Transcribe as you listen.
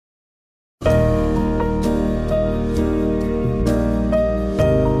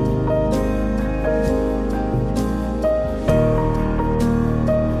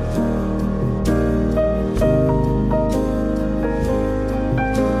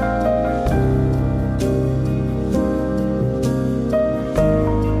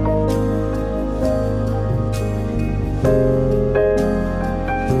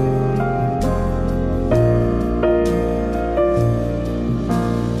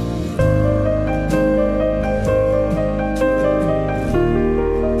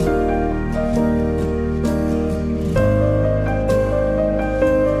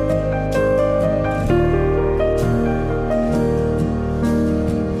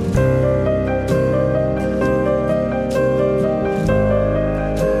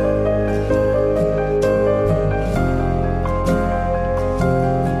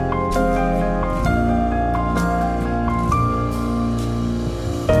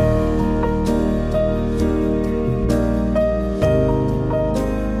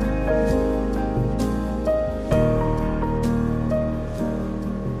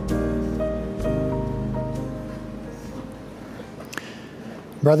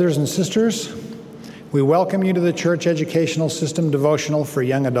Brothers and sisters, we welcome you to the Church Educational System devotional for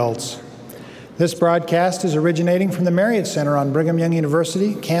young adults. This broadcast is originating from the Marriott Center on Brigham Young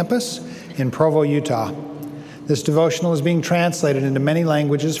University campus in Provo, Utah. This devotional is being translated into many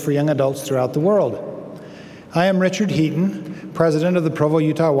languages for young adults throughout the world. I am Richard Heaton, president of the Provo,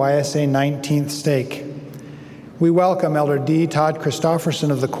 Utah YSA 19th Stake. We welcome Elder D. Todd Christofferson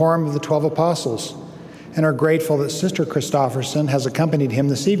of the Quorum of the 12 Apostles and are grateful that Sister Christofferson has accompanied him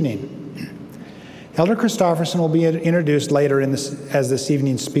this evening. Elder Christofferson will be introduced later as this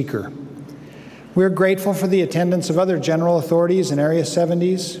evening's speaker. We are grateful for the attendance of other general authorities and Area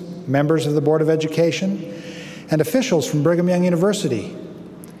 70s, members of the Board of Education, and officials from Brigham Young University.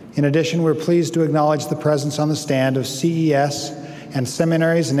 In addition, we're pleased to acknowledge the presence on the stand of CES and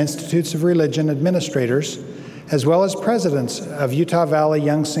seminaries and institutes of religion administrators, as well as presidents of Utah Valley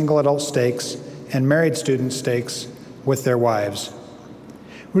Young Single Adult Stakes and Married Student Stakes with their wives.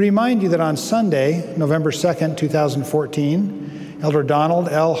 We remind you that on Sunday, November 2nd, 2014, Elder Donald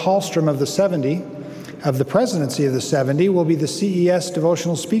L. Hallstrom of the 70, of the Presidency of the 70, will be the CES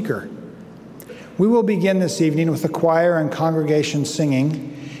devotional speaker. We will begin this evening with the choir and congregation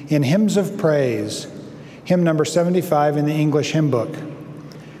singing in Hymns of Praise, hymn number 75 in the English hymn book.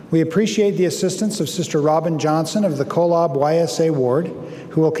 We appreciate the assistance of Sister Robin Johnson of the Kolob YSA Ward,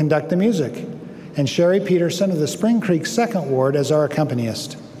 who will conduct the music, and Sherry Peterson of the Spring Creek 2nd Ward as our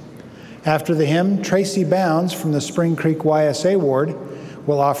accompanist. After the hymn, Tracy Bounds from the Spring Creek YSA Ward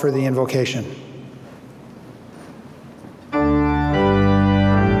will offer the invocation.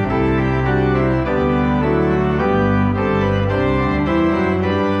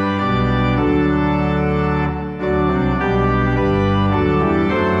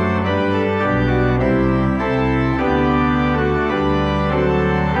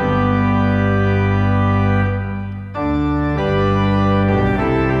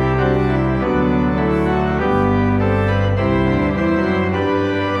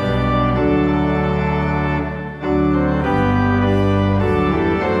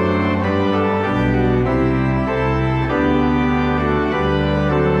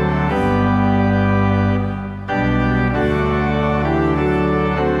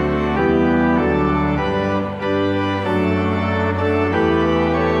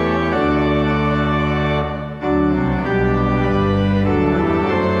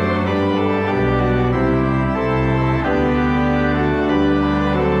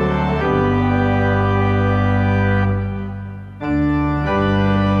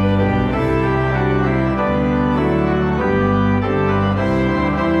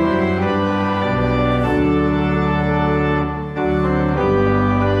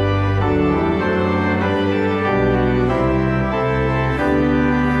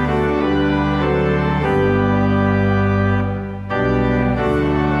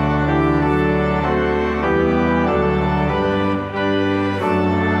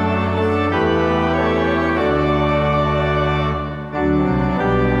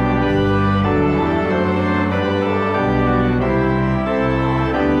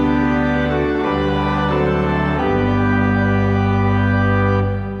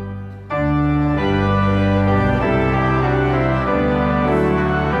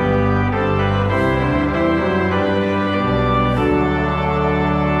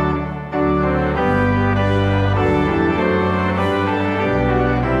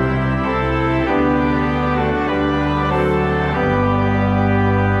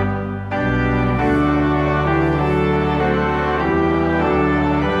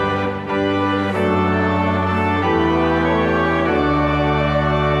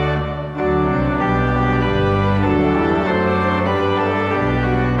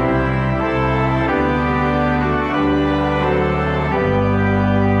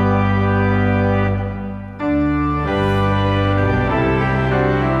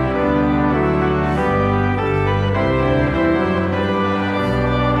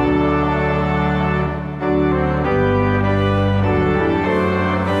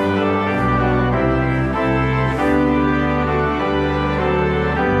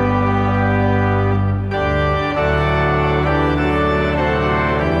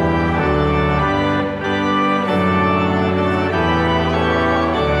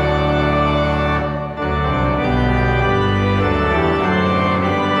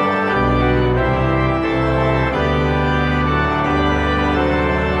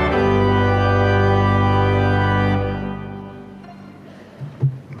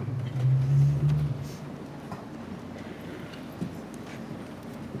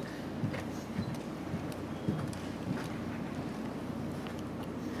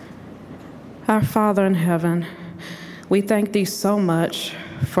 Our Father in heaven, We thank thee so much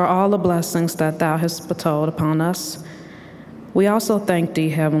for all the blessings that thou hast bestowed upon us. We also thank thee,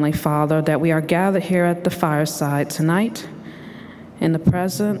 Heavenly Father, that we are gathered here at the fireside tonight in the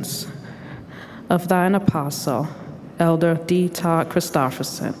presence of thine apostle, Elder D. Todd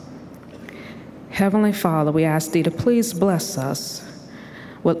Christofferson. Heavenly Father, we ask thee to please bless us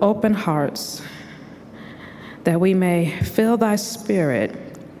with open hearts, that we may feel thy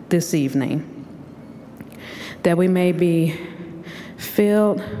spirit this evening, that we may be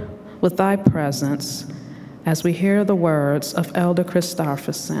filled with thy presence as we hear the words of Elder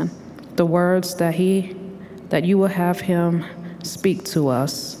Christofferson, the words that you will have him speak to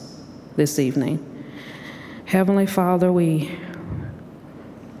us this evening. Heavenly Father, we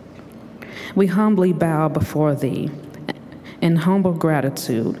humbly bow before thee in humble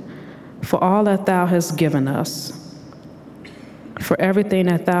gratitude for all that thou hast given us, for everything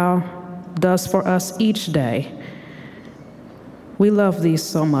that thou does for us each day. We love thee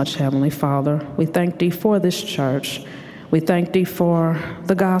so much, Heavenly Father. We thank thee for this church. We thank thee for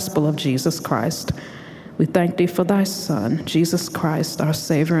the gospel of Jesus Christ. We thank thee for thy Son, Jesus Christ, our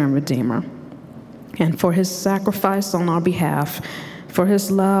Savior and Redeemer, and for his sacrifice on our behalf, for his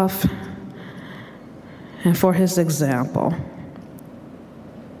love, and for his example.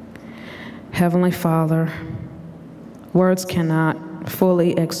 Heavenly Father, words cannot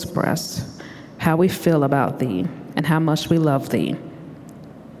fully express how we feel about thee and how much we love thee.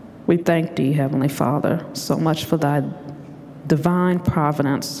 We thank thee, Heavenly Father, so much for thy divine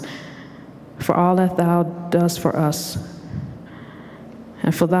providence, for all that thou does for us,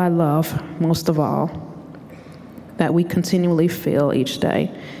 and for thy love, most of all, that we continually feel each day.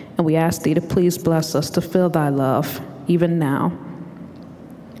 And we ask thee to please bless us to feel thy love even now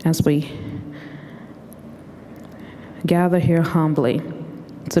as we gather here humbly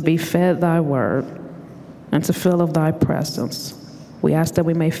to be fed thy word and to feel of thy presence. We ask that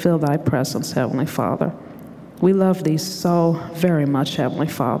we may feel thy presence, Heavenly Father. We love thee so very much, Heavenly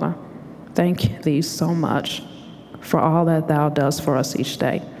Father. Thank thee so much for all that thou does for us each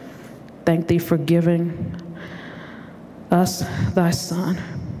day. Thank thee for giving us thy Son.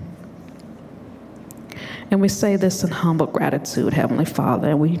 And we say this in humble gratitude, Heavenly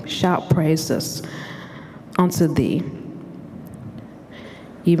Father, and we shout praises unto thee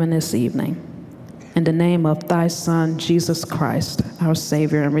even this evening. In the name of thy Son, Jesus Christ, our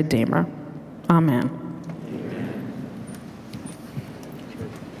Savior and Redeemer. Amen.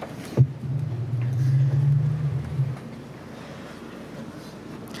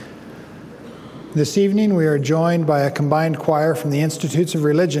 This evening, we are joined by a combined choir from the Institutes of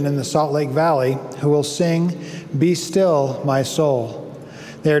Religion in the Salt Lake Valley who will sing, "Be Still, My Soul."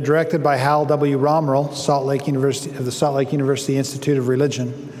 They are directed by Hal W. Romerl, of the Salt Lake University Institute of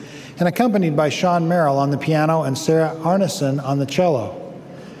Religion, and accompanied by Sean Merrill on the piano and Sarah Arneson on the cello.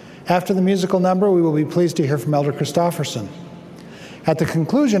 After the musical number, we will be pleased to hear from Elder Christofferson. At the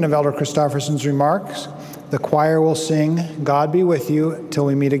conclusion of Elder Christofferson's remarks, the choir will sing, "God Be With You Till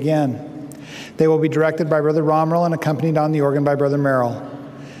We Meet Again." They will be directed by Brother Romerl and accompanied on the organ by Brother Merrill.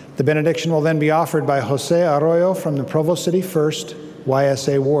 The benediction will then be offered by Jose Arroyo from the Provo City First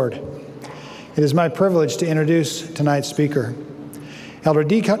YSA Ward. It is my privilege to introduce tonight's speaker. Elder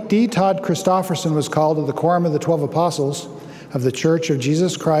D. Todd Christofferson was called to the Quorum of the 12 Apostles of the Church of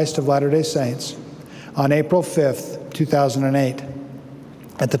Jesus Christ of Latter-day Saints on April 5th, 2008.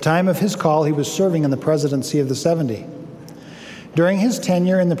 At the time of his call, he was serving in the presidency of the 70. During his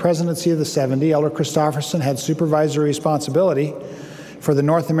tenure in the presidency of the 70, Elder Christofferson had supervisory responsibility for the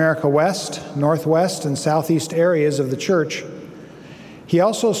North America West, Northwest, and Southeast areas of the church. He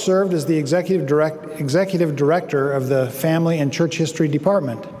also served as the executive director of the Family and Church History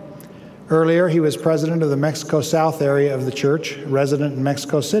Department. Earlier, he was president of the Mexico South area of the church, resident in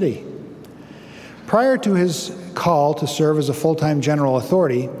Mexico City. Prior to his call to serve as a full-time general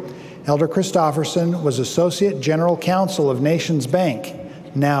authority, Elder Christofferson was Associate General Counsel of Nations Bank,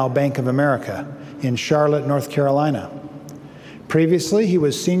 now Bank of America, in Charlotte, North Carolina. Previously, he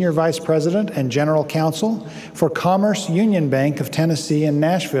was Senior Vice President and General Counsel for Commerce Union Bank of Tennessee in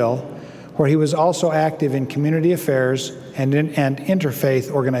Nashville, where he was also active in community affairs and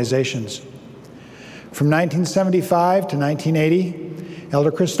interfaith organizations. From 1975 to 1980,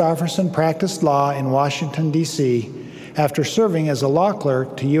 Elder Christofferson practiced law in Washington, D.C., after serving as a law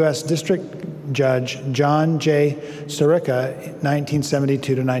clerk to U.S. District Judge John J. Sirica, 1972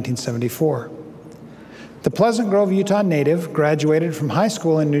 to 1974. The Pleasant Grove, Utah native graduated from high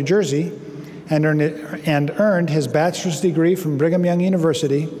school in New Jersey and earned his bachelor's degree from Brigham Young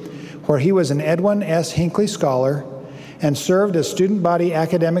University, where he was an Edwin S. Hinckley Scholar and served as Student Body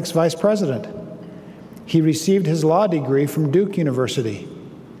Academics Vice President. He received his law degree from Duke University.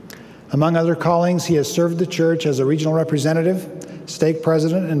 Among other callings, he has served the church as a regional representative, stake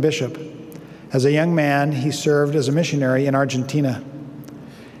president, and bishop. As a young man, he served as a missionary in Argentina.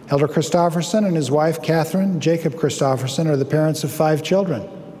 Elder Christofferson and his wife, Catherine Jacob Christofferson, are the parents of 5 children.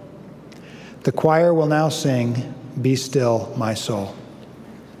 The choir will now sing, "Be Still, My Soul."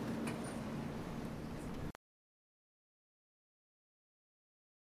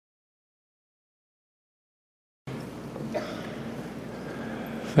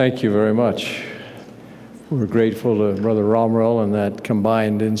 Thank you very much. We're grateful to Brother Romrell and that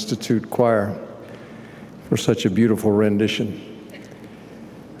combined Institute choir for such a beautiful rendition.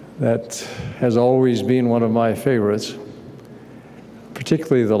 That has always been one of my favorites,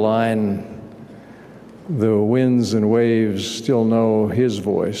 particularly the line, "The winds and waves still know his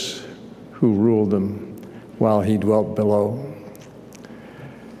voice, who ruled them while he dwelt below."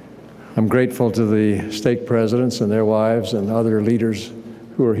 I'm grateful to the stake presidents and their wives and other leaders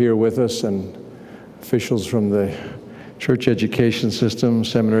who are here with us, and officials from the church education system,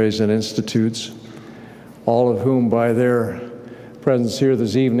 seminaries and institutes, all of whom by their presence here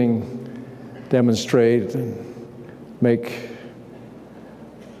this evening demonstrate and make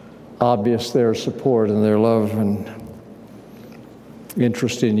obvious their support and their love and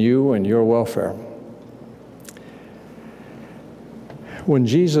interest in you and your welfare. When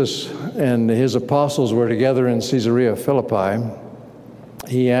Jesus and his apostles were together in Caesarea Philippi,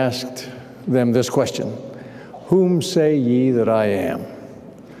 he asked them this question, "Whom say ye that I am?"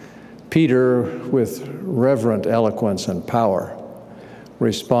 Peter, with reverent eloquence and power,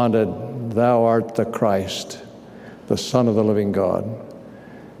 responded, "Thou art the Christ, the Son of the living God."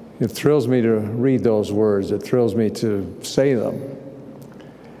 It thrills me to read those words. It thrills me to say them.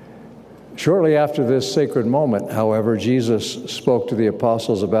 Shortly after this sacred moment, however, Jesus spoke to the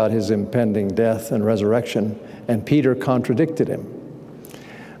apostles about his impending death and resurrection, and Peter contradicted him.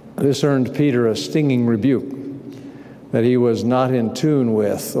 This earned Peter a stinging rebuke that he was not in tune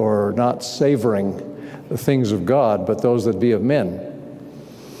with or not savoring the things of God, but those that be of men.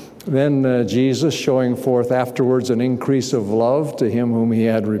 Then Jesus, showing forth afterwards an increase of love to him whom he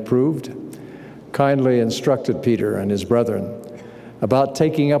had reproved, kindly instructed Peter and his brethren about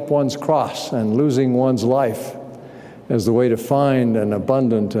taking up one's cross and losing one's life as the way to find an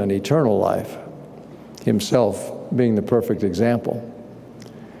abundant and eternal life, himself being the perfect example.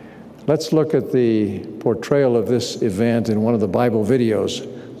 Let's look at the portrayal of this event in one of the Bible videos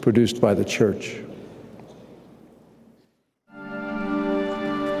produced by the church.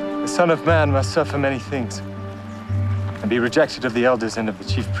 The Son of Man must suffer many things, and be rejected of the elders and of the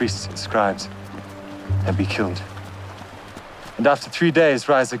chief priests and scribes, and be killed. And after 3 days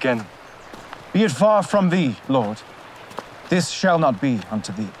rise again. Be it far from thee, Lord. This shall not be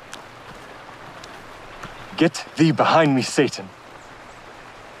unto thee. Get thee behind me, Satan.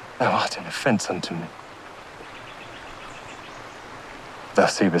 Thou art an offense unto me. Thou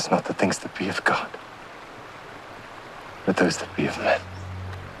savest not the things that be of God, but those that be of men.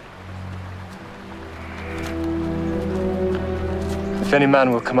 If any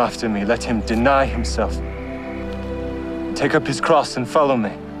man will come after me, let him deny himself, and take up his cross and follow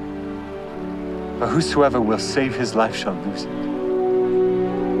me. For whosoever will save his life shall lose it.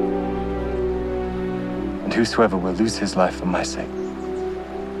 And whosoever will lose his life for my sake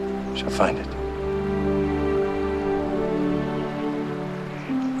shall find it.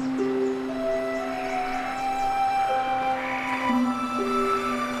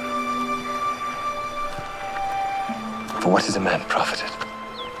 For what is a man profited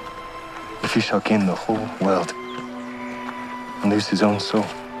if he shall gain the whole world and lose his own soul?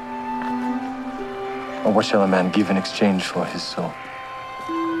 Or what shall a man give in exchange for his soul?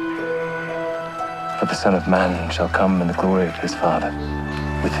 For the Son of Man shall come in the glory of his Father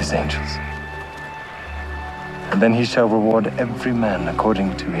with his angels. And then he shall reward every man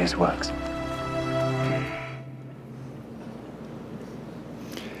according to his works.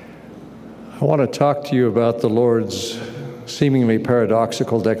 I want to talk to you about the Lord's seemingly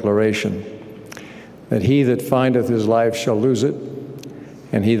paradoxical declaration that he that findeth his life shall lose it,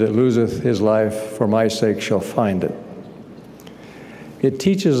 and he that loseth his life for my sake shall find it. It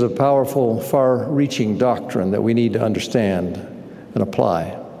teaches a powerful, far-reaching doctrine that we need to understand and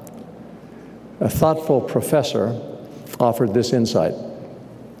apply. A thoughtful professor offered this insight.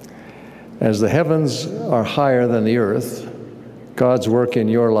 As the heavens are higher than the earth, God's work in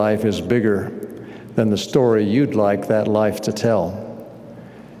your life is bigger than the story you'd like that life to tell.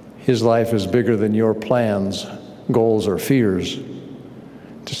 His life is bigger than your plans, goals, or fears.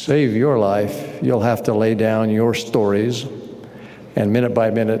 To save your life, you'll have to lay down your stories, and minute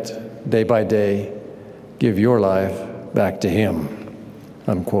by minute, day by day, give your life back to him,"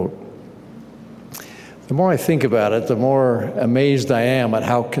 unquote. The more I think about it, the more amazed I am at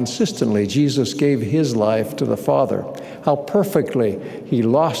how consistently Jesus gave his life to the Father, how perfectly he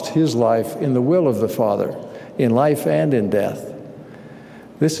lost his life in the will of the Father, in life and in death.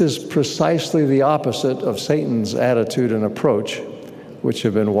 This is precisely the opposite of Satan's attitude and approach, which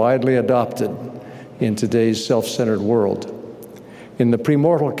have been widely adopted in today's self-centered world. In the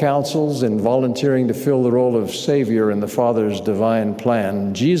premortal councils, in volunteering to fill the role of Savior in the Father's divine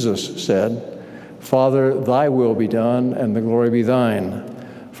plan, Jesus said, "Father, thy will be done, and the glory be thine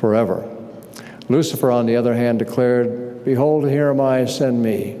forever." Lucifer, on the other hand, declared, "Behold, here am I, send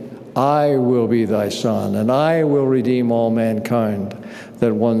me. I will be thy son, and I will redeem all mankind,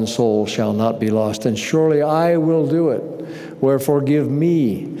 that one soul shall not be lost. And surely I will do it. Wherefore give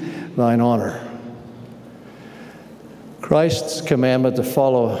me thine honor." Christ's commandment to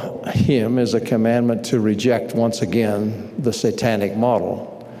follow him is a commandment to reject once again the satanic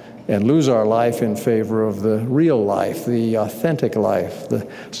model and lose our life in favor of the real life, the authentic life, the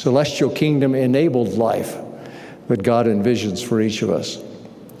celestial kingdom-enabled life that God envisions for each of us.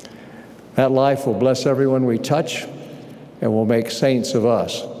 That life will bless everyone we touch and will make saints of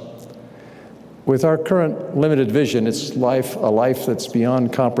us. With our current limited vision, it's a life that's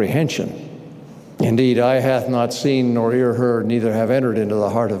beyond comprehension. Indeed, eye hath not seen, nor ear heard, neither have entered into the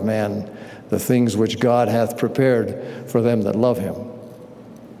heart of man the things which God hath prepared for them that love him.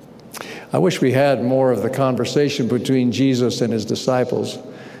 I wish we had more of the conversation between Jesus and his disciples.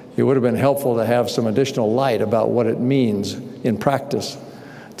 It would have been helpful to have some additional light about what it means in practice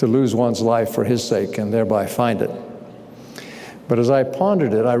to lose one's life for his sake and thereby find it. But as I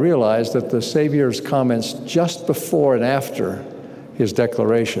pondered it, I realized that the Savior's comments just before and after his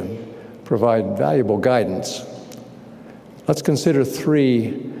declaration provide valuable guidance. Let's consider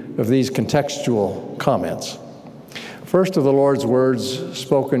three of these contextual comments. First, of the Lord's words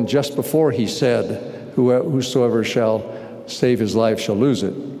spoken just before he said, "Whosoever shall save his life shall lose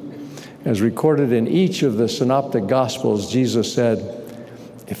it." As recorded in each of the synoptic Gospels, Jesus said,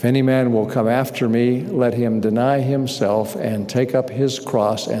 "If any man will come after me, let him deny himself and take up his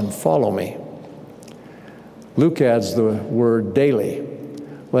cross and follow me." Luke adds the word daily.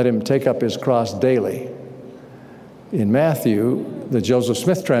 Let him take up his cross daily. In Matthew, the Joseph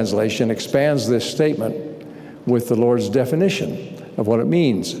Smith translation expands this statement with the Lord's definition of what it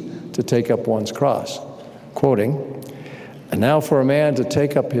means to take up one's cross. Quoting, "And now for a man to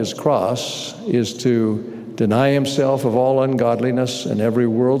take up his cross is to deny himself of all ungodliness and every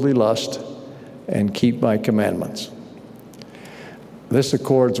worldly lust, and keep my commandments." This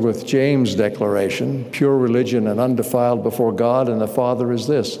accords with James' declaration, "Pure religion and undefiled before God and the Father is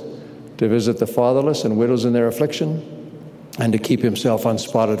this, to visit the fatherless and widows in their affliction, and to keep himself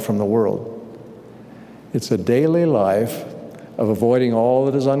unspotted from the world." It's a daily life of avoiding all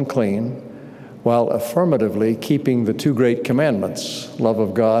that is unclean, while affirmatively keeping the two great commandments, love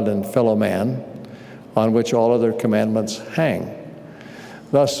of God and fellow man, on which all other commandments hang.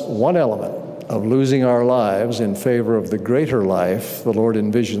 Thus, one element of losing our lives in favor of the greater life the Lord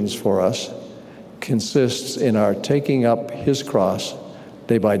envisions for us consists in our taking up his cross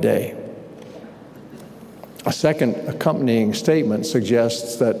day by day. A second accompanying statement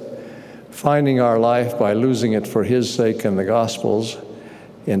suggests that finding our life by losing it for his sake in the Gospels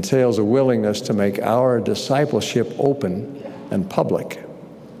entails a willingness to make our discipleship open and public.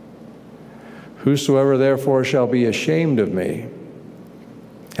 "Whosoever therefore shall be ashamed of me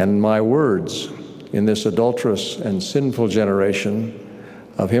and my words in this adulterous and sinful generation,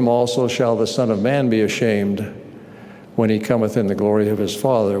 of him also shall the Son of Man be ashamed when he cometh in the glory of his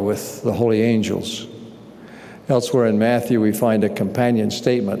Father with the holy angels." Elsewhere in Matthew, we find a companion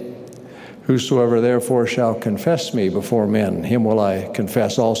statement, "Whosoever therefore shall confess me before men, him will I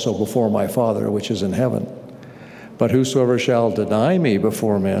confess also before my Father which is in heaven. But whosoever shall deny me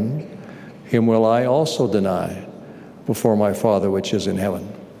before men, him will I also deny before my Father which is in heaven."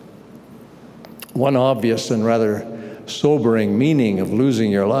 One obvious and rather sobering meaning of losing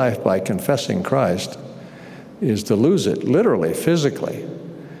your life by confessing Christ is to lose it, literally, physically,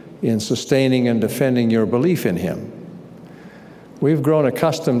 in sustaining and defending your belief in him. We've grown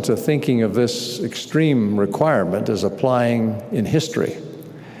accustomed to thinking of this extreme requirement as applying in history,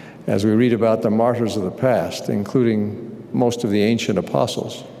 as we read about the martyrs of the past, including most of the ancient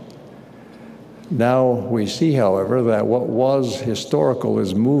apostles. Now we see, however, that what was historical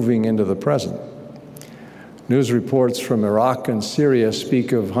is moving into the present. News reports from Iraq and Syria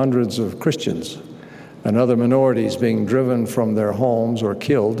speak of hundreds of Christians and other minorities being driven from their homes or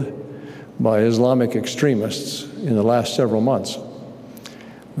killed by Islamic extremists in the last several months.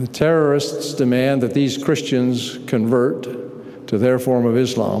 The terrorists demand that these Christians convert to their form of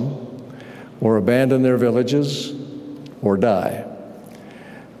Islam or abandon their villages or die.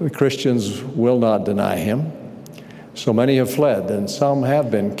 The Christians will not deny him. So many have fled, and some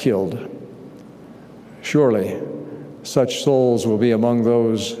have been killed. Surely, such souls will be among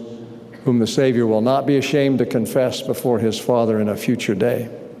those whom the Savior will not be ashamed to confess before his Father in a future day.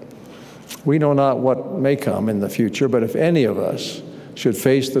 We know not what may come in the future, but if any of us should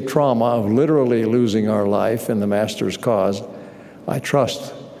face the trauma of literally losing our life in the Master's cause, I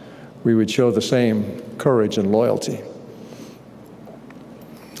trust we would show the same courage and loyalty.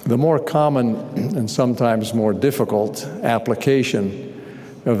 The more common and sometimes more difficult application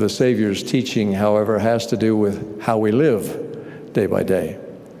of the Savior's teaching, however, has to do with how we live day by day.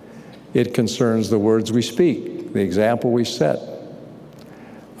 It concerns the words we speak, the example we set.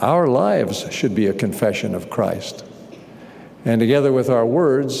 Our lives should be a confession of Christ, and together with our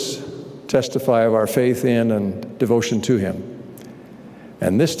words, testify of our faith in and devotion to him.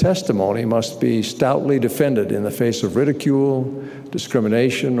 And this testimony must be stoutly defended in the face of ridicule,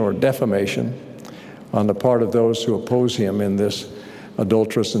 discrimination, or defamation on the part of those who oppose him in this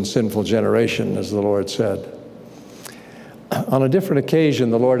adulterous and sinful generation, as the Lord said. On a different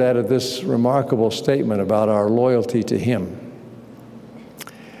occasion, the Lord added this remarkable statement about our loyalty to him.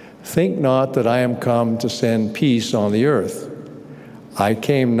 Think not that I am come to send peace on the earth. I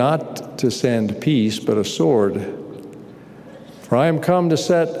came not to send peace, but a sword. For I am come to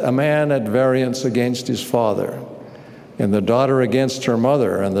set a man at variance against his father, and the daughter against her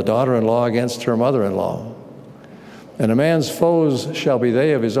mother, and the daughter-in-law against her mother-in-law. And a man's foes shall be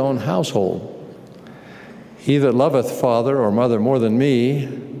they of his own household. He that loveth father or mother more than me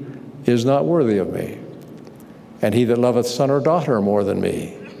is not worthy of me. And he that loveth son or daughter more than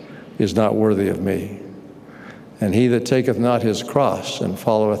me is not worthy of me. And he that taketh not his cross and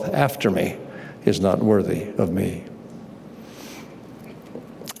followeth after me is not worthy of me.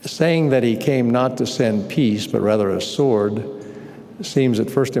 Saying that he came not to send peace, but rather a sword, seems at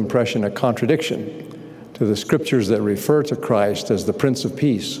first impression a contradiction to the scriptures that refer to Christ as the Prince of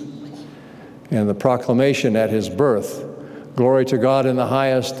Peace, and the proclamation at his birth, glory to God in the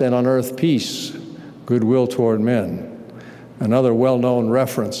highest, and on earth peace, goodwill toward men, and other well-known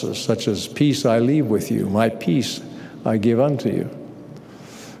references such as, peace I leave with you, my peace I give unto you.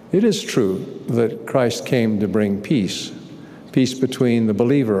 It is true that Christ came to bring peace, peace between the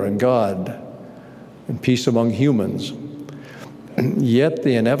believer and God, and peace among humans. Yet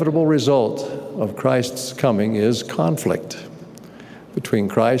the inevitable result of Christ's coming is conflict between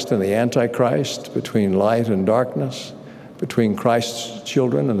Christ and the Antichrist, between light and darkness, between Christ's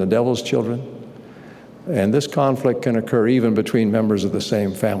children and the devil's children. And this conflict can occur even between members of the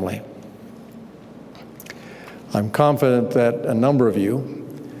same family. I'm confident that a number of you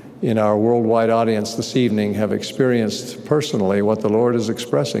in our worldwide audience this evening have experienced personally what the Lord is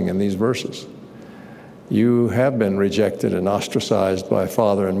expressing in these verses. You have been rejected and ostracized by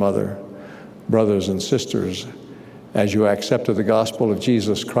father and mother, brothers and sisters, as you accepted the gospel of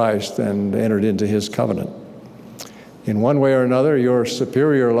Jesus Christ and entered into his covenant. In one way or another, your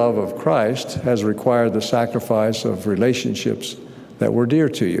superior love of Christ has required the sacrifice of relationships that were dear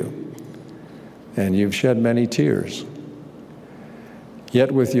to you, and you've shed many tears.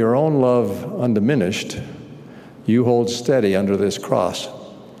 Yet with your own love undiminished, you hold steady under this cross,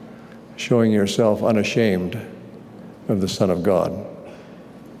 showing yourself unashamed of the Son of God.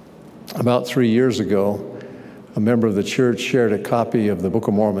 About 3 years ago, a member of the church shared a copy of the Book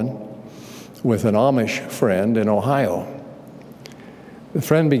of Mormon with an Amish friend in Ohio. The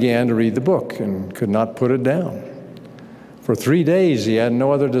friend began to read the book and could not put it down. For 3 days, he had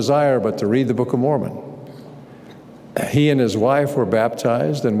no other desire but to read the Book of Mormon. He and his wife were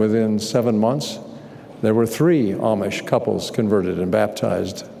baptized, and within 7 months, there were 3 Amish couples converted and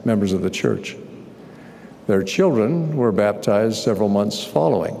baptized members of the church. Their children were baptized several months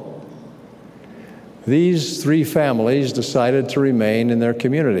following. These 3 families decided to remain in their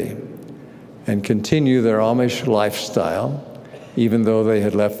community and continue their Amish lifestyle, even though they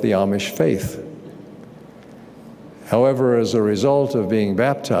had left the Amish faith. However, as a result of being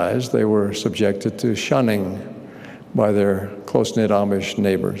baptized, they were subjected to shunning by their close-knit Amish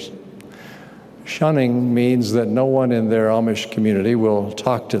neighbors. Shunning means that no one in their Amish community will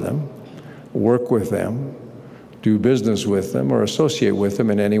talk to them, work with them, do business with them, or associate with them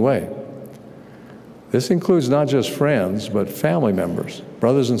in any way. This includes not just friends, but family members,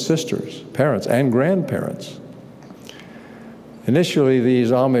 brothers and sisters, parents and grandparents. Initially,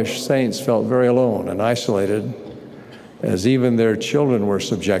 these Amish saints felt very alone and isolated, as even their children were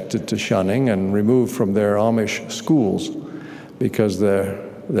subjected to shunning and removed from their Amish schools because their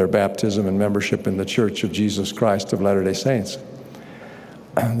their baptism and membership in the Church of Jesus Christ of Latter-day Saints.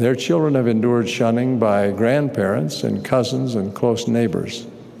 Their children have endured shunning by grandparents and cousins and close neighbors.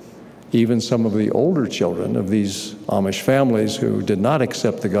 Even some of the older children of these Amish families who did not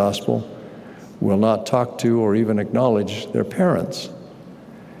accept the gospel will not talk to or even acknowledge their parents.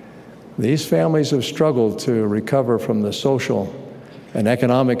 These families have struggled to recover from the social and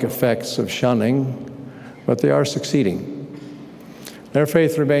economic effects of shunning, but they are succeeding. Their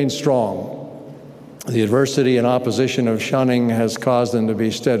faith remains strong. The adversity and opposition of shunning has caused them to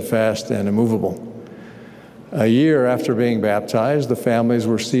be steadfast and immovable. A year after being baptized, the families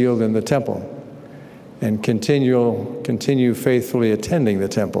were sealed in the temple and continue faithfully attending the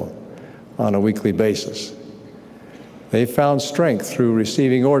temple on a weekly basis. They found strength through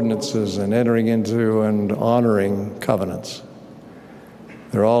receiving ordinances and entering into and honoring covenants.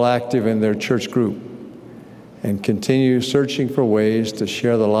 They're all active in their church group and continue searching for ways to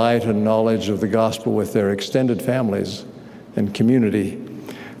share the light and knowledge of the gospel with their extended families and community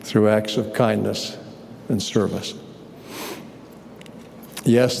through acts of kindness and service.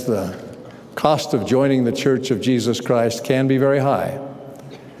 Yes, the cost of joining the Church of Jesus Christ can be very high,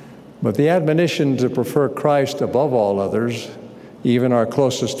 but the admonition to prefer Christ above all others, even our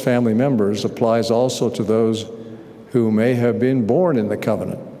closest family members, applies also to those who may have been born in the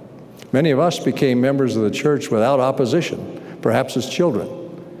covenant. Many of us became members of the church without opposition, perhaps as children.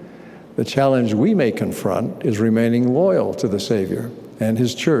 The challenge we may confront is remaining loyal to the Savior and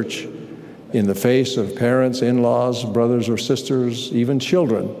His church in the face of parents, in-laws, brothers or sisters, even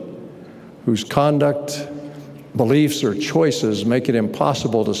children, whose conduct, beliefs, or choices make it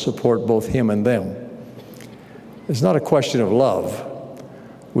impossible to support both Him and them. It's not a question of love.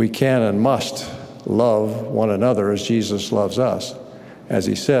 We can and must love one another as Jesus loves us. As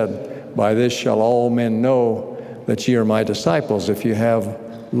He said, "By this shall all men know that ye are my disciples, if you have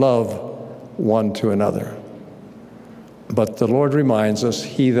love one to another." But the Lord reminds us,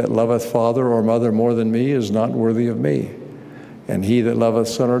 "He that loveth father or mother more than me is not worthy of me, and he that loveth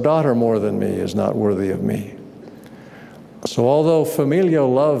son or daughter more than me is not worthy of me." So although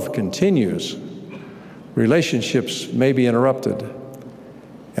familial love continues, relationships may be interrupted,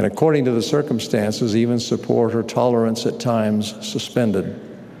 and according to the circumstances, even support or tolerance at times suspended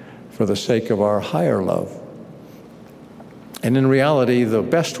for the sake of our higher love. And in reality, the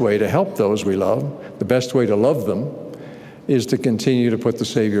best way to help those we love, the best way to love them, is to continue to put the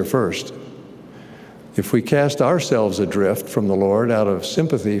Savior first. If we cast ourselves adrift from the Lord out of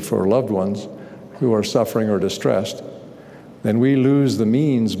sympathy for loved ones who are suffering or distressed, then we lose the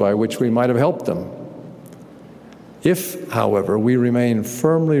means by which we might have helped them. If, however, we remain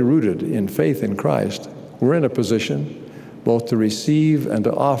firmly rooted in faith in Christ, we're in a position both to receive and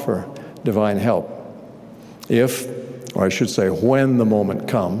to offer divine help. If, or I should say when the moment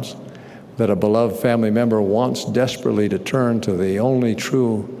comes, that a beloved family member wants desperately to turn to the only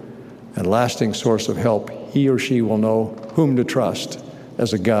true and lasting source of help, he or she will know whom to trust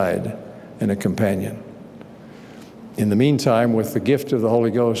as a guide and a companion. In the meantime, with the gift of the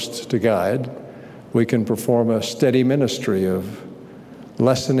Holy Ghost to guide, we can perform a steady ministry of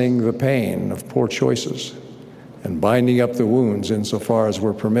lessening the pain of poor choices and binding up the wounds insofar as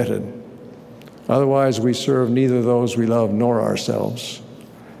we're permitted. Otherwise, we serve neither those we love nor ourselves.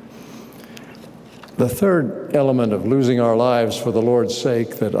 The third element of losing our lives for the Lord's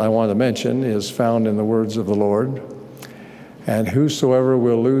sake that I want to mention is found in the words of the Lord. "And whosoever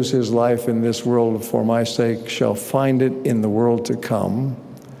will lose his life in this world for my sake shall find it in the world to come.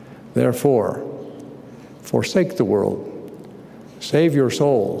 Therefore, forsake the world, save your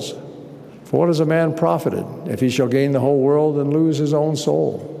souls. For what is a man profited if he shall gain the whole world and lose his own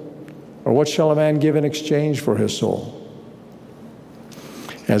soul? Or what shall a man give in exchange for his soul?"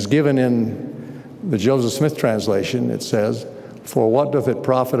 As given in the Joseph Smith translation, it says, "For what doth it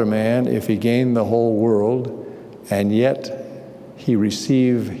profit a man if he gain the whole world, and yet he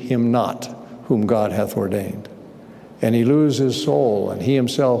receive him not whom God hath ordained? And he lose his soul, and he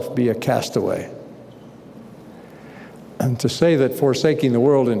himself be a castaway." And to say that forsaking the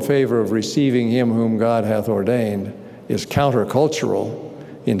world in favor of receiving him whom God hath ordained is countercultural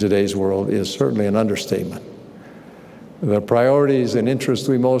in today's world is certainly an understatement. The priorities and interests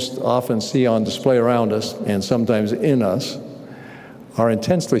we most often see on display around us, and sometimes in us, are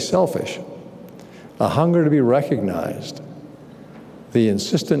intensely selfish. A hunger to be recognized, the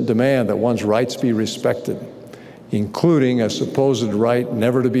insistent demand that one's rights be respected, including a supposed right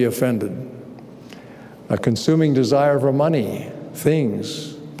never to be offended, a consuming desire for money,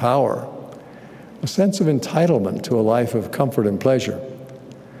 things, power, a sense of entitlement to a life of comfort and pleasure,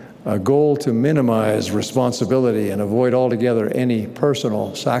 a goal to minimize responsibility and avoid altogether any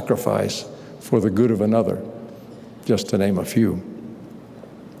personal sacrifice for the good of another, just to name a few.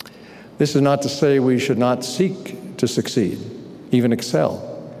 This is not to say we should not seek to succeed, even excel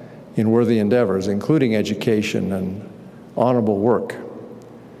in worthy endeavors, including education and honorable work.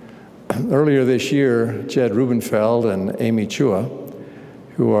 Earlier this year, Jed Rubenfeld and Amy Chua,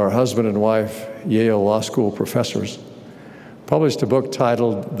 who are husband and wife Yale Law School professors, published a book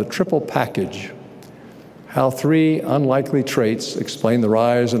titled The Triple Package: How Three Unlikely Traits Explain the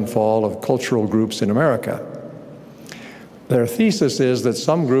Rise and Fall of Cultural Groups in America. Their thesis is that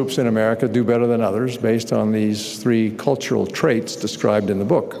some groups in America do better than others based on these three cultural traits described in the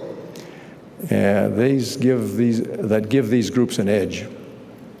book. That give these groups an edge.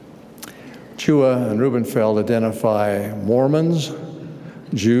 Chua and Rubenfeld identify Mormons,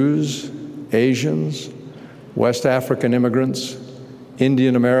 Jews, Asians, West African immigrants,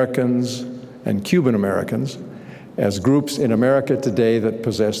 Indian Americans, and Cuban Americans as groups in America today that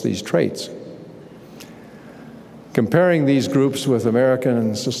possess these traits. Comparing these groups with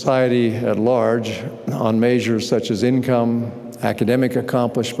American society at large on measures such as income, academic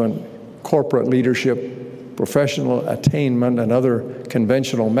accomplishment, corporate leadership, professional attainment, and other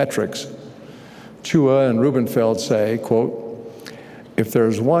conventional metrics, Chua and Rubenfeld say, quote, "If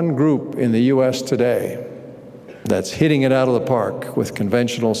there's one group in the U.S. today that's hitting it out of the park with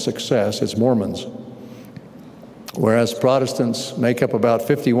conventional success, it's Mormons. Whereas Protestants make up about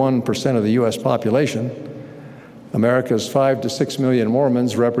 51% of the U.S. population, America's 5 to 6 million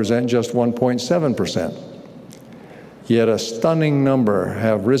Mormons represent just 1.7%. Yet a stunning number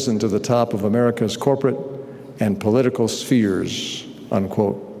have risen to the top of America's corporate and political spheres,"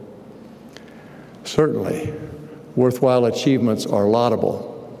 unquote. Certainly, worthwhile achievements are laudable.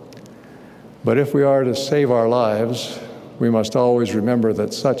 But if we are to save our lives, we must always remember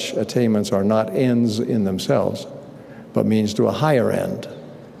that such attainments are not ends in themselves, but means to a higher end.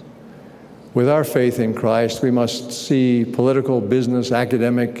 With our faith in Christ, we must see political, business,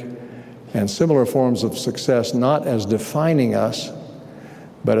 academic, and similar forms of success not as defining us,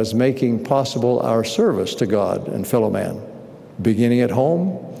 but as making possible our service to God and fellow man, beginning at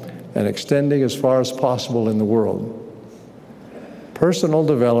home and extending as far as possible in the world. Personal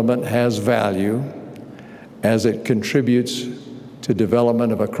development has value as it contributes to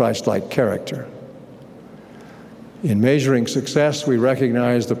development of a Christ-like character. In measuring success, we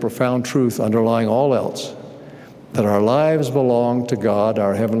recognize the profound truth underlying all else, that our lives belong to God,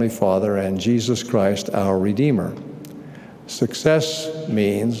 our Heavenly Father, and Jesus Christ, our Redeemer. Success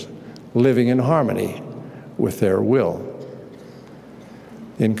means living in harmony with their will.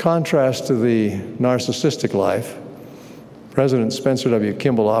 In contrast to the narcissistic life, President Spencer W.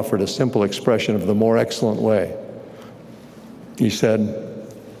 Kimball offered a simple expression of the more excellent way. He said,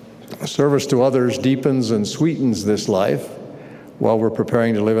 "Service to others deepens and sweetens this life while we're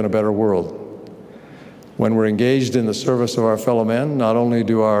preparing to live in a better world. When we're engaged in the service of our fellow men, not only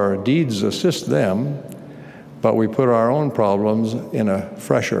do our deeds assist them, but we put our own problems in a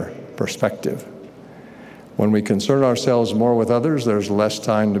fresher perspective. When we concern ourselves more with others, there's less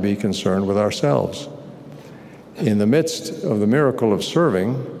time to be concerned with ourselves. In the midst of the miracle of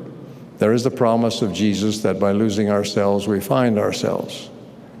serving, there is the promise of Jesus that by losing ourselves, we find ourselves."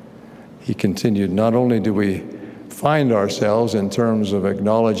 He continued, "Not only do we find ourselves in terms of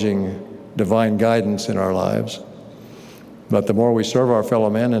acknowledging divine guidance in our lives, but the more we serve our fellow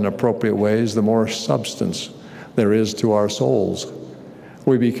men in appropriate ways, the more substance there is to our souls.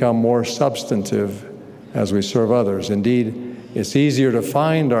 We become more substantive as we serve others. Indeed, it's easier to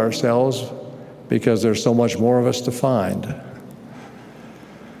find ourselves because there's so much more of us to find."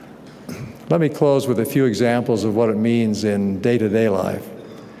 Let me close with a few examples of what it means in day-to-day life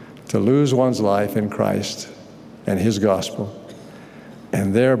to lose one's life in Christ and His gospel,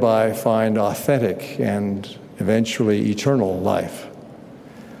 and thereby find authentic and eventually eternal life.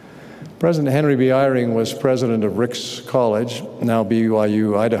 President Henry B. Eyring was president of Ricks College, now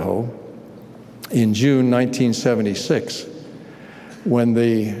BYU, Idaho, in June 1976, when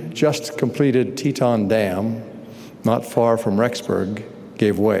the just completed Teton Dam, not far from Rexburg,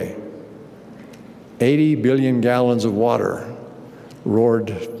 gave way. 80 billion gallons of water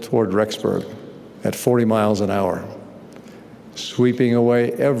roared toward Rexburg at 40 miles an hour, sweeping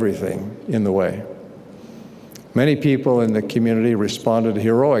away everything in the way. Many people in the community responded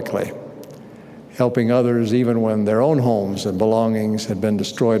heroically, helping others even when their own homes and belongings had been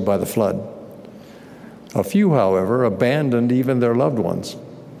destroyed by the flood. A few, however, abandoned even their loved ones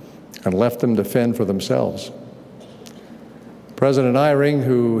and left them to fend for themselves. President Eyring,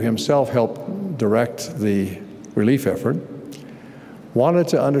 who himself helped direct the relief effort, wanted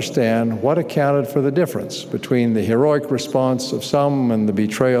to understand what accounted for the difference between the heroic response of some and the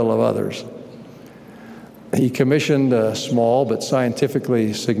betrayal of others. He commissioned a small but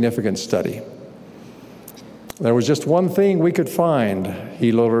scientifically significant study. There was just one thing we could find,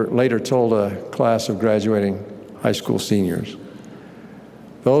 he later told a class of graduating high school seniors.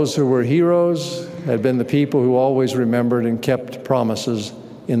 Those who were heroes had been the people who always remembered and kept promises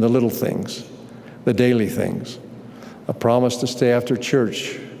in the little things, the daily things. A promise to stay after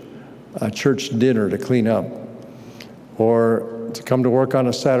church, a church dinner to clean up, or to come to work on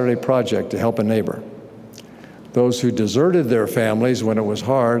a Saturday project to help a neighbor. Those who deserted their families when it was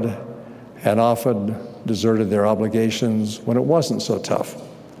hard had often deserted their obligations when it wasn't so tough.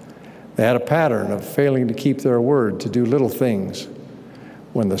 They had a pattern of failing to keep their word to do little things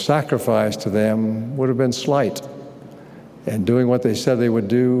when the sacrifice to them would have been slight, and doing what they said they would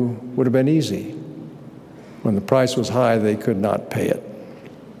do would have been easy. When the price was high, they could not pay it.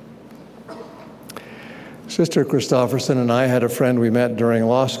 Sister Christofferson and I had a friend we met during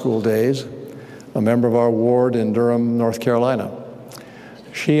law school days, a member of our ward in Durham, North Carolina.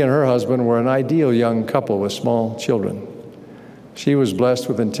 She and her husband were an ideal young couple with small children. She was blessed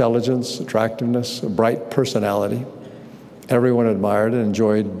with intelligence, attractiveness, a bright personality. Everyone admired and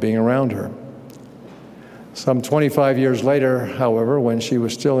enjoyed being around her. Some 25 years later, however, when she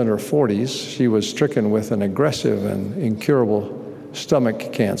was still in her 40s, she was stricken with an aggressive and incurable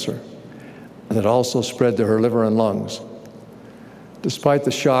stomach cancer that also spread to her liver and lungs. Despite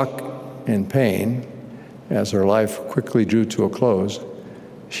the shock and pain, as her life quickly drew to a close,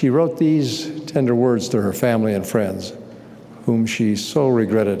 she wrote these tender words to her family and friends, whom she so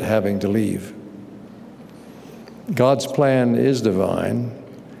regretted having to leave. God's plan is divine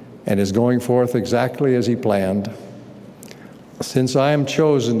and is going forth exactly as He planned. Since I am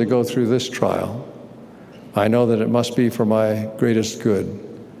chosen to go through this trial, I know that it must be for my greatest good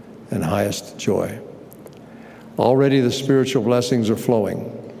and highest joy. Already the spiritual blessings are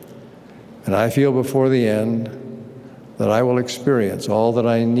flowing, and I feel before the end that I will experience all that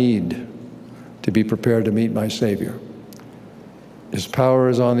I need to be prepared to meet my Savior. His power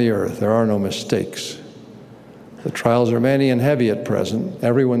is on the earth. There are no mistakes. The trials are many and heavy at present.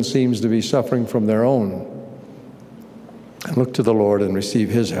 Everyone seems to be suffering from their own. Look to the Lord and receive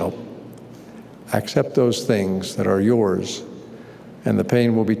His help. Accept those things that are yours, and the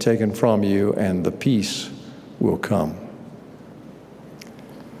pain will be taken from you, and the peace will come.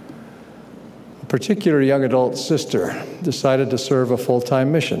 A particular young adult sister decided to serve a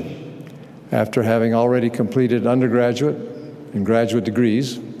full-time mission after having already completed undergraduate and graduate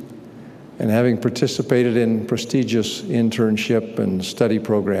degrees, and having participated in prestigious internship and study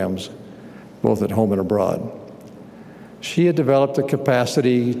programs, both at home and abroad. She had developed a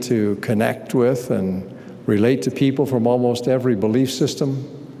capacity to connect with and relate to people from almost every belief system,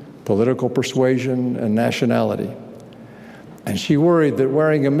 political persuasion, and nationality. And she worried that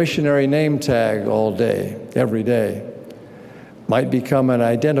wearing a missionary name tag all day, every day, might become an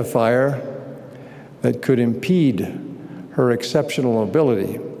identifier that could impede her exceptional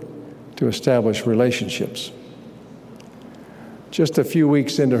ability to establish relationships. Just a few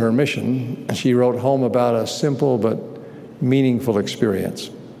weeks into her mission, she wrote home about a simple but meaningful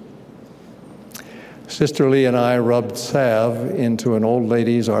experience. Sister Lee and I rubbed salve into an old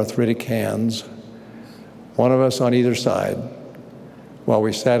lady's arthritic hands, one of us on either side, while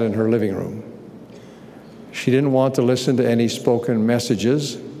we sat in her living room. She didn't want to listen to any spoken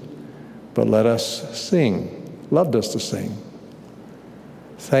messages, but let us sing, loved us to sing.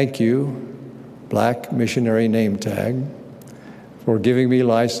 Thank you, Black Missionary Name Tag, for giving me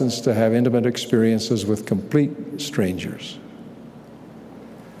license to have intimate experiences with complete strangers.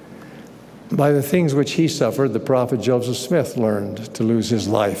 By the things which he suffered, the prophet Joseph Smith learned to lose his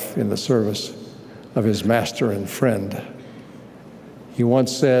life in the service of his master and friend. He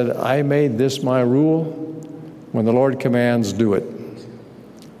once said, "I made this my rule. When the Lord commands, do it."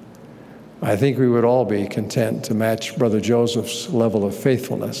 I think we would all be content to match Brother Joseph's level of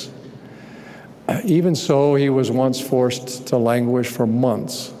faithfulness. Even so, he was once forced to languish for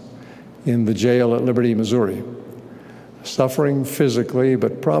months in the jail at Liberty, Missouri, suffering physically,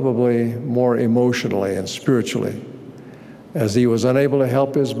 but probably more emotionally and spiritually, as he was unable to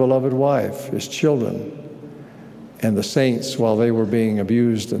help his beloved wife, his children, and the saints while they were being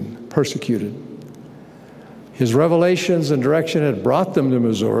abused and persecuted. His revelations and direction had brought them to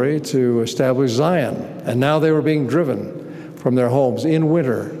Missouri to establish Zion, and now they were being driven from their homes in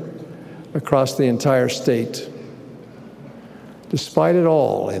winter across the entire state. Despite it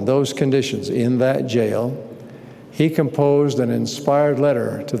all, in those conditions, in that jail, he composed an inspired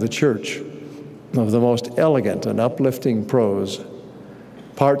letter to the church of the most elegant and uplifting prose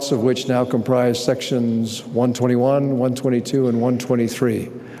parts of which now comprise sections 121, 122, and 123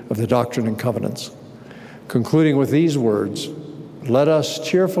 of the Doctrine and Covenants, concluding with these words, "Let us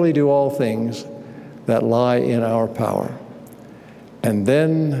cheerfully do all things that lie in our power, and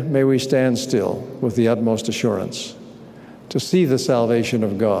then may we stand still with the utmost assurance to see the salvation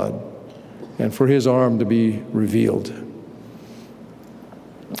of God and for his arm to be revealed."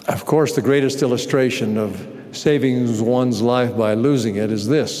 Of course, the greatest illustration of saving one's life by losing it is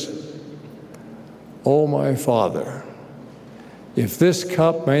this: "O my Father, if this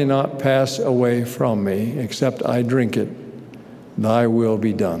cup may not pass away from me except I drink it, thy will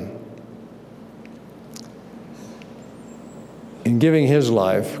be done." In giving his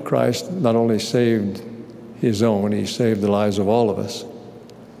life, Christ not only saved his own, he saved the lives of all of us.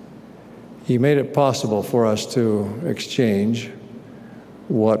 He made it possible for us to exchange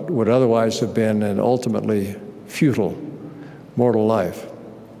what would otherwise have been an ultimately futile mortal life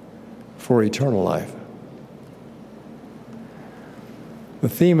for eternal life. The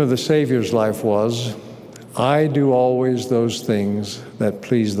theme of the Savior's life was, "I do always those things that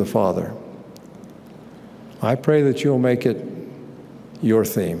please the Father." I pray that you'll make it your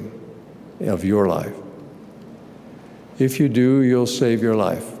theme of your life. If you do, you'll save your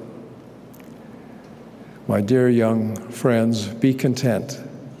life. My dear young friends, be content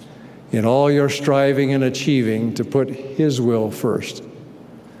in all your striving and achieving to put his will first.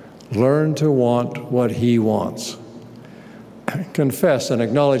 Learn to want what he wants. Confess and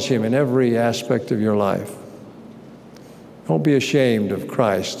acknowledge him in every aspect of your life. Don't be ashamed of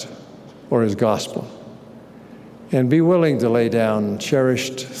Christ or his gospel. And be willing to lay down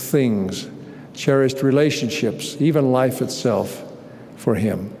cherished things, cherished relationships, even life itself, for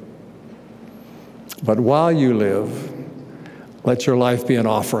him. But while you live, let your life be an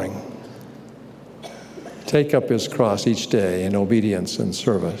offering. Take up his cross each day in obedience and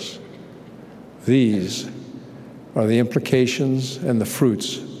service. These are the implications and the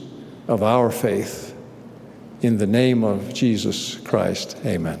fruits of our faith. In the name of Jesus Christ,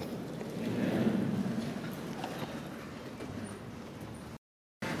 amen.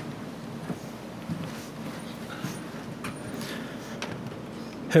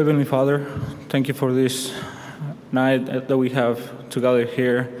 Heavenly Father, thank you for this night that we have together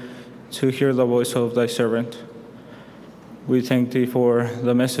here to hear the voice of thy servant. We thank thee for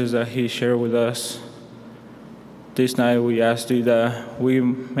the message that he shared with us. This night we ask thee that we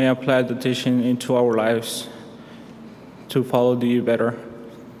may apply the teaching into our lives to follow thee better.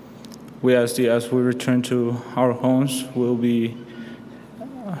 We ask thee as we return to our homes, we'll be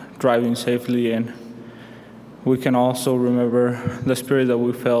driving safely, and we can also remember the spirit that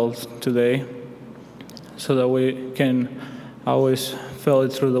we felt today so that we can always feel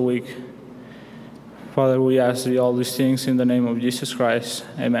it through the week. Father, we ask thee all these things in the name of Jesus Christ.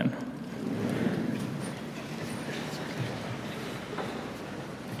 Amen.